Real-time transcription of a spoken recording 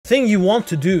thing you want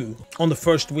to do on the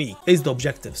first week is the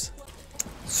objectives.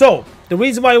 So, the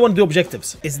reason why I want to do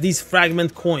objectives is these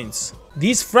fragment coins.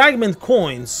 These fragment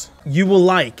coins you will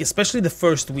like, especially the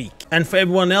first week. And for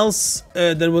everyone else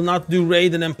that will not do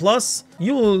raid and M+,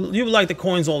 you will like the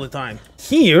coins all the time.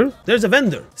 Here, there's a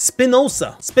vendor,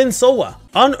 Spinsoa,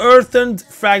 unearthed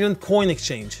fragment coin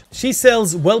exchange. She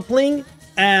sells Whelpling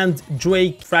and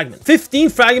Drake fragment. 15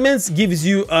 fragments gives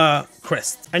you a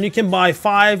crest, and you can buy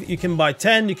 5, you can buy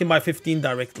 10, you can buy 15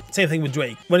 directly. Same thing with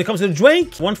Drake. When it comes to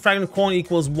Drake, 1 fragment coin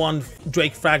equals 1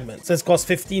 Drake fragment. Since it costs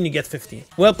 15, you get 15.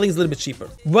 Whelpling is a little bit cheaper.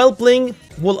 Whelpling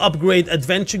will upgrade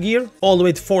adventure gear all the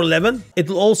way to 411. It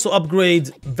will also upgrade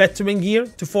veteran gear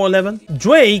to 411.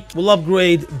 Drake will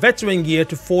upgrade veteran gear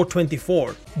to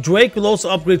 424. Drake will also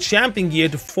upgrade champion gear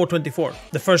to 424,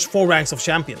 the first 4 ranks of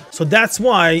champion. So that's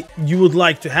why you would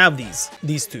like to have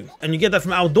these two. And you get that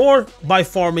from outdoor by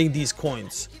farming these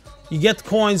coins. You get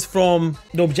coins from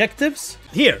the objectives.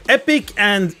 Here, epic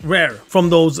and rare from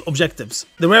those objectives.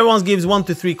 The rare ones gives 1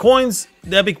 to 3 coins.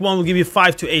 The epic one will give you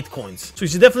 5 to 8 coins. So you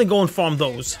should definitely go and farm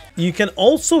those. You can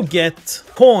also get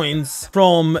coins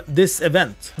from this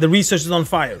event. The research is on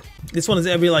fire. This one is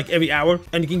every hour,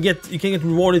 and you can get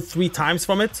rewarded 3 times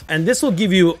from it. And this will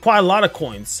give you quite a lot of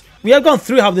coins. We have gone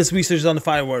through how this research is on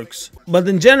fire works, but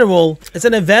in general, it's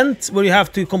an event where you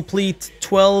have to complete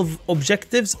 12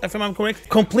 objectives, if I'm correct.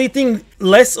 Completing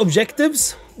less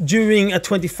objectives during a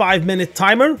 25-minute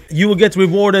timer, you will get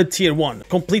rewarded tier 1.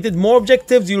 Completed more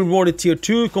objectives, you'll be rewarded tier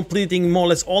 2. Completing more or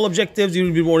less all objectives,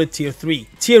 you'll be rewarded tier 3.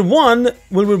 Tier 1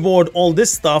 will reward all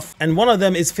this stuff, and one of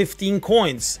them is 15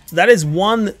 coins. So that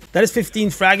is 15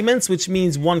 fragments, which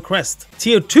means 1 crest.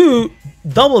 Tier 2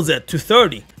 doubles it to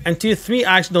 30. And tier 3,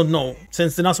 I actually don't know.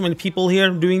 Since there are not so many people here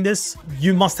doing this,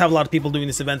 you must have a lot of people doing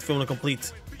this event if you want to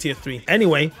complete tier 3.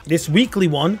 Anyway, this weekly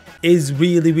one is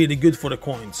really good for the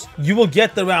coins. You will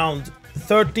get around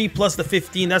 30 plus the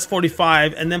 15, that's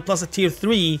 45, and then plus a tier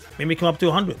 3, maybe come up to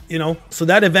 100, you know? So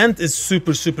that event is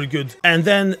super good. And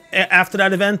then after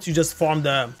that event, you just farm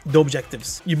the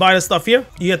objectives. You buy the stuff here,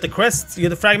 you get the crests, you get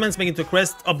the fragments, make it to a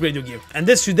crest, upgrade your gear. And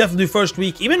this should definitely do first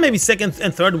week, even maybe second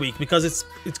and third week, because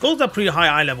it goes to a pretty high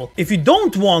eye level. If you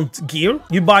don't want gear,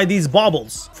 you buy these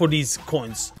baubles for these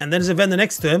coins. And then there's a vendor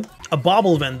next to him, a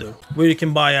bauble vendor, where you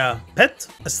can buy a pet,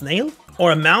 a snail,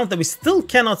 or a mount that we still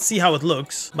cannot see how it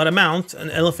looks, but a mount,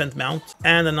 an elephant mount,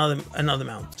 and another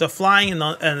mount. So flying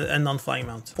and non-flying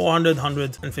mount. 400,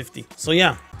 150. So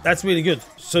yeah, that's really good.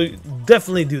 So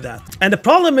definitely do that. And the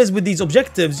problem is with these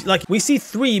objectives, like we see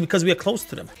 3 because we are close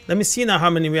to them. Let me see now how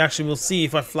many we actually will see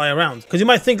if I fly around. Because you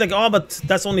might think like, oh, but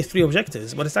that's only 3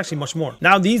 objectives, but it's actually much more.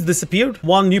 Now these disappeared.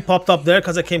 1 new popped up there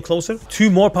because I came closer. 2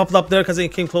 more popped up there because I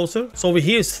came closer. So over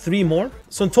here is 3 more.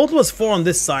 So in total was 4 on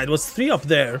this side, was 3 up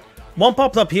there. 1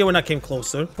 popped up here when I came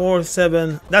closer. 4,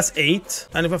 7, that's 8.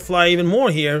 And if I fly even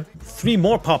more here, 3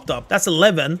 more popped up. That's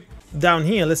 11 down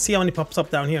here. Let's see how many pops up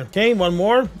down here. Okay, 1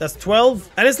 more. That's 12.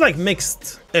 And it's like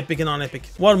mixed epic and non-epic.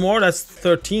 1 more. That's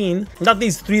 13. Not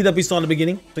these 3 that we saw in the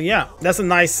beginning. So yeah, that's a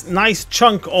nice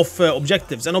chunk of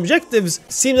objectives. And objectives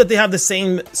seem that they have the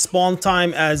same spawn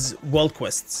time as world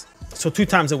quests. So 2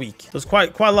 times a week. There's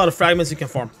quite a lot of fragments you can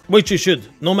farm, which you should.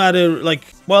 No matter, like,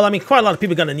 well, I mean, quite a lot of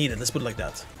people are gonna need it. Let's put it like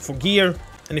that. For gear,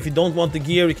 and if you don't want the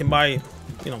gear, you can buy,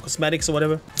 you know, cosmetics or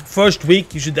whatever. First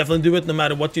week, you should definitely do it, no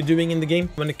matter what you're doing in the game.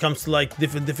 When it comes to like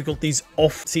different difficulties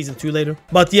off season 2 later.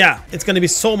 But yeah, it's gonna be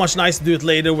so much nice to do it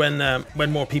later when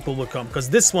more people will come. Because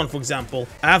this one, for example,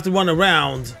 I have to run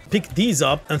around, pick these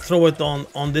up, and throw it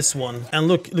on this one. And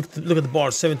look at the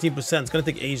bars, 17%. It's gonna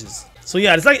take ages. So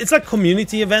yeah, it's like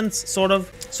community events, sort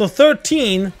of. So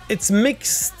 13, it's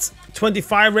mixed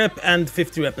 25 rep and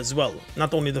 50 rep as well,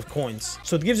 not only the coins.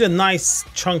 So it gives you a nice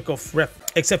chunk of rep,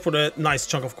 except for the nice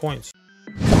chunk of coins.